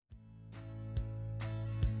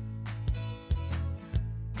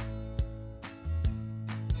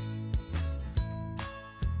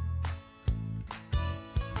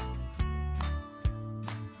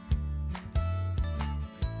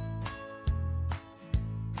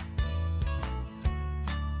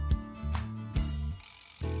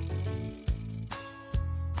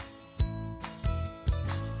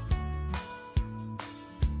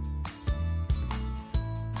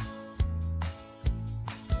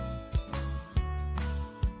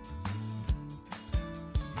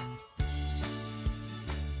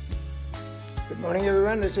Morning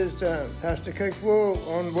everyone, this is Pastor Keith Wall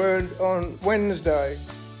on Word on Wednesday.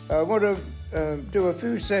 I want to do a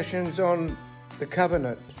few sessions on the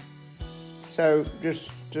covenant. So just,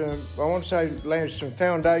 I want to say, lay some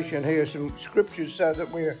foundation here, some scriptures so that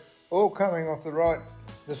we're all coming off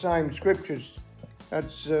the same scriptures.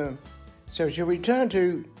 That's so shall we turn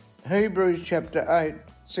to Hebrews chapter 8,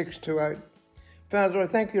 6-8. Father, I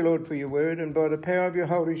thank you, Lord, for your word, and by the power of your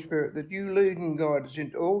Holy Spirit that you lead and guide us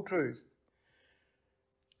into all truth.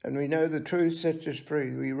 And we know the truth sets us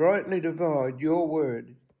free. We rightly divide your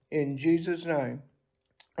word in Jesus' name.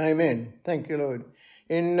 Amen. Thank you, Lord.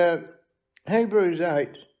 In Hebrews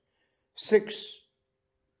 8,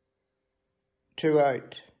 6-8.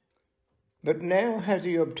 But now has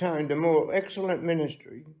he obtained a more excellent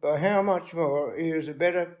ministry, by how much more he is a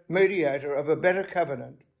better mediator of a better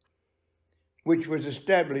covenant, which was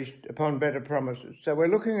established upon better promises. So we're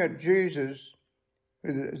looking at Jesus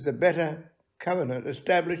as the better covenant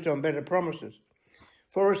established on better promises.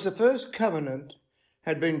 For as the first covenant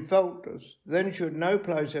had been faultless, then should no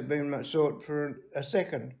place have been sought for a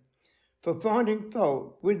second. For finding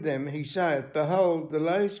fault with them, he saith, Behold, the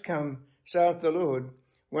days come, saith the Lord,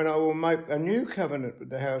 when I will make a new covenant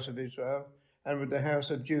with the house of Israel and with the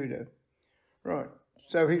house of Judah. Right,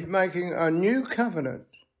 so he's making a new covenant.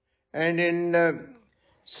 And in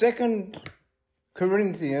 2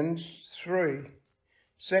 Corinthians 3,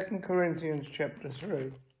 2 Corinthians chapter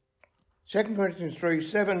 3, 2 Corinthians 3,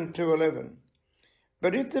 7-11.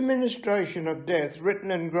 But if the ministration of death,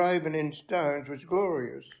 written and graven in stones, was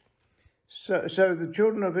glorious, so the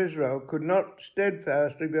children of Israel could not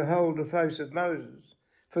steadfastly behold the face of Moses,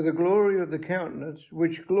 for the glory of the countenance,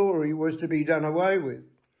 which glory was to be done away with.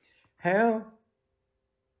 How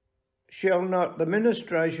shall not the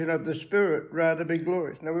ministration of the Spirit rather be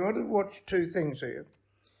glorious? Now we want to watch two things here.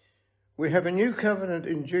 We have a new covenant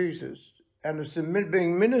in Jesus, and it's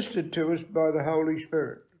being ministered to us by the Holy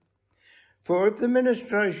Spirit. For if the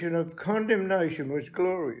ministration of condemnation was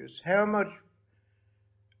glorious, how much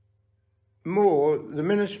more the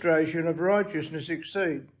ministration of righteousness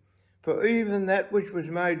exceed? For even that which was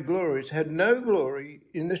made glorious had no glory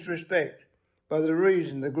in this respect, by the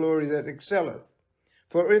reason the glory that excelleth.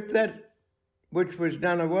 For if that which was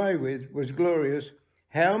done away with was glorious,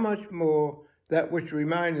 how much more that which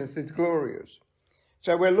remaineth is glorious.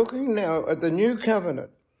 So we're looking now at the new covenant.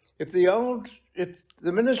 If the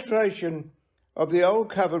ministration of the old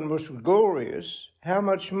covenant was glorious, how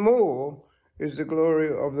much more is the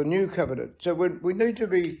glory of the new covenant? So we need to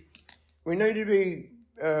be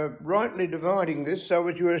rightly dividing this, so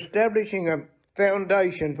that you're establishing a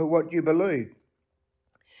foundation for what you believe.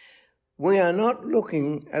 We are not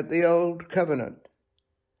looking at the old covenant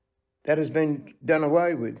that has been done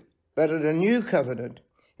away with, but at a new covenant.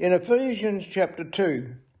 In Ephesians chapter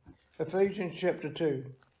 2, Ephesians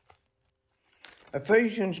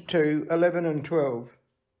 2, 11 and 12.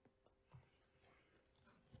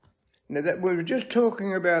 Now that we were just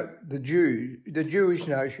talking about the Jewish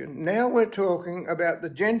nation. Now we're talking about the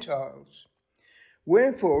Gentiles.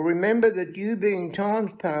 Wherefore, remember that you being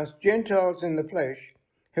times past Gentiles in the flesh,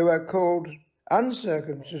 who are called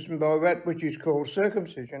uncircumcision by that which is called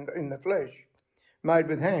circumcision in the flesh, made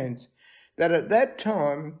with hands, that at that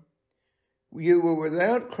time you were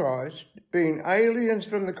without Christ, being aliens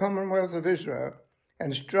from the commonwealth of Israel,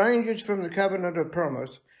 and strangers from the covenant of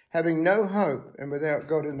promise, having no hope and without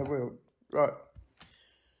God in the world. Right.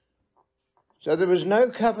 So there was no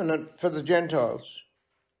covenant for the Gentiles.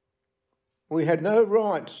 We had no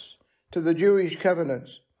rights to the Jewish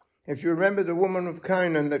covenants. If you remember the woman of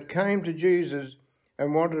Canaan that came to Jesus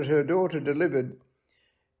and wanted her daughter delivered,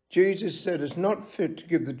 Jesus said it's not fit to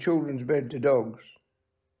give the children's bread to dogs.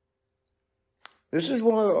 This is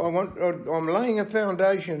why I'm laying a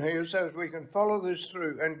foundation here so that we can follow this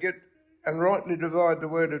through and rightly divide the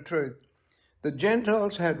word of truth. The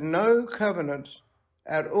Gentiles had no covenants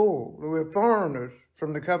at all. They were foreigners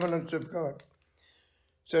from the covenants of God.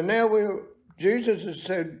 So now Jesus has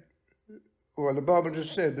said, or the Bible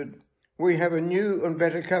just said, that we have a new and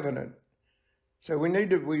better covenant. So we need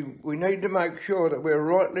to make sure that we're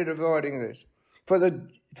rightly dividing this. For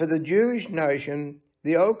the Jewish nation,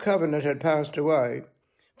 the old covenant had passed away.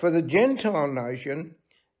 For the Gentile nation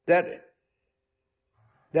that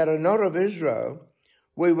are not of Israel,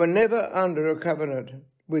 we were never under a covenant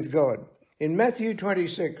with God. In Matthew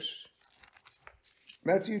 26,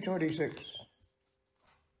 26,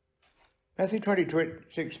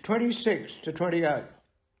 26-28.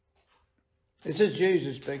 This is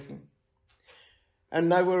Jesus speaking. And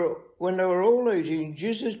when they were all eating,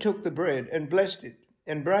 Jesus took the bread and blessed it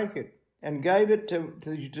and brake it and gave it to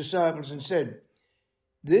his disciples and said,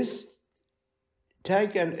 This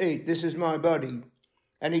take and eat, this is my body.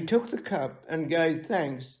 And he took the cup and gave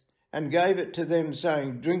thanks and gave it to them,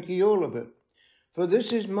 saying, drink ye all of it. For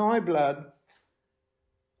this is my blood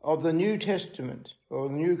of the New Testament, or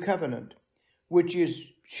the New Covenant, which is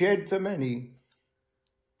shed for many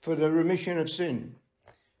for the remission of sin.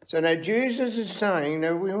 So now Jesus is saying,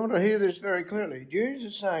 now we want to hear this very clearly.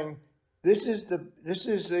 Jesus is saying, this is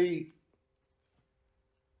the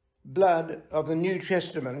blood of the New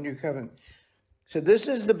Testament, New Covenant. So this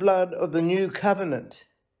is the blood of the New Covenant.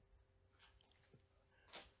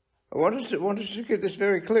 I want us to get this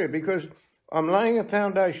very clear, because I'm laying a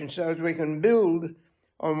foundation so that we can build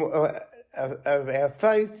on our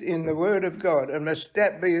faith in the Word of God, and must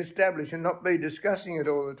be established and not be discussing it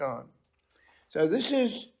all the time. So this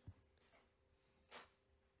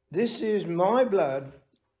is my blood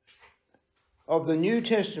of the New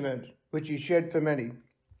Testament, which is shed for many.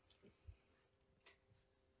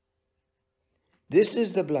 This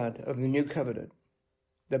is the blood of the New Covenant,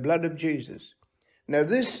 the blood of Jesus. Now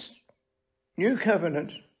this New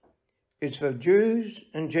Covenant is for Jews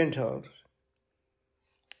and Gentiles.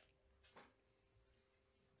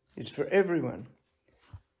 It's for everyone.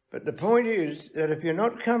 But the point is that if you're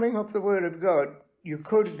not coming off the Word of God, you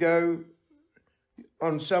could go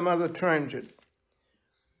on some other transit.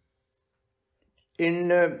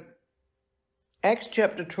 In Acts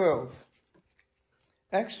chapter 12,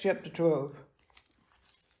 Acts chapter 4,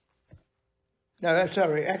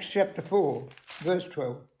 verse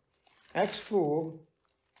 12. Acts 4,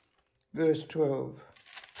 verse 12.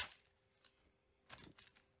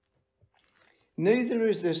 Neither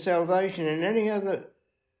is there salvation in any other,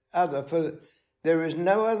 for there is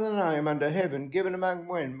no other name under heaven given among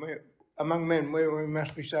men where we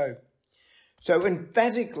must be saved. So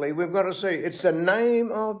emphatically, we've got to see it's the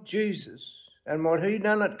name of Jesus and what he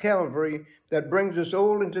done at Calvary that brings us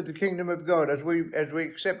all into the kingdom of God as we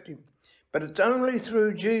accept him. But it's only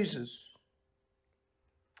through Jesus.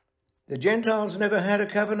 The Gentiles never had a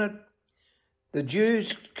covenant. The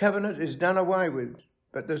Jews' covenant is done away with.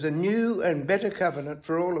 But there's a new and better covenant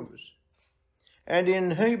for all of us. And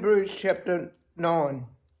in Hebrews chapter 9,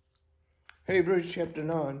 Hebrews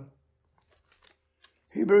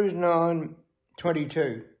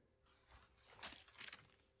 9:22.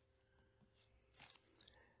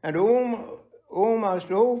 And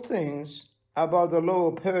almost all things are by the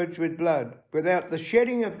law purged with blood. Without the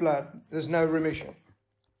shedding of blood, there's no remission.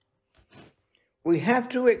 We have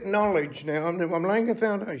to acknowledge now, I'm laying a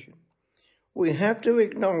foundation. We have to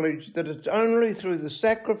acknowledge that it's only through the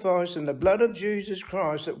sacrifice and the blood of Jesus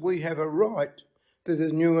Christ that we have a right to the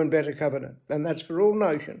new and better covenant. And that's for all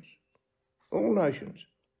nations. All nations.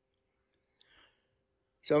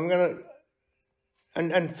 So I'm going to...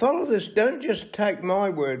 And follow this. Don't just take my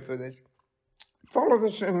word for this. Follow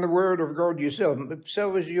this in the Word of God yourself.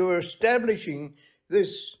 So as you're establishing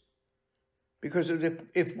this, because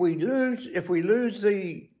if we lose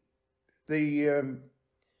the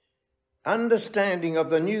understanding of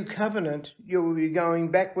the new covenant, you will be going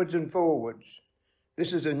backwards and forwards.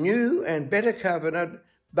 This is a new and better covenant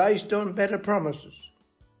based on better promises.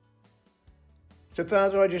 So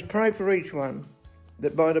Father, I just pray for each one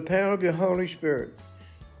that by the power of your Holy Spirit,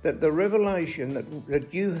 that the revelation that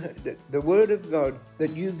the Word of God,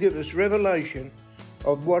 that you give us revelation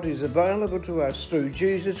of what is available to us through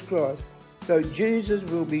Jesus Christ, so Jesus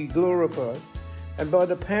will be glorified. And by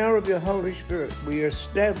the power of your Holy Spirit, we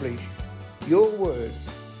establish your word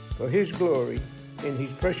for his glory in his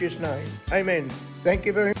precious name. Amen. Thank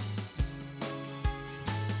you very much.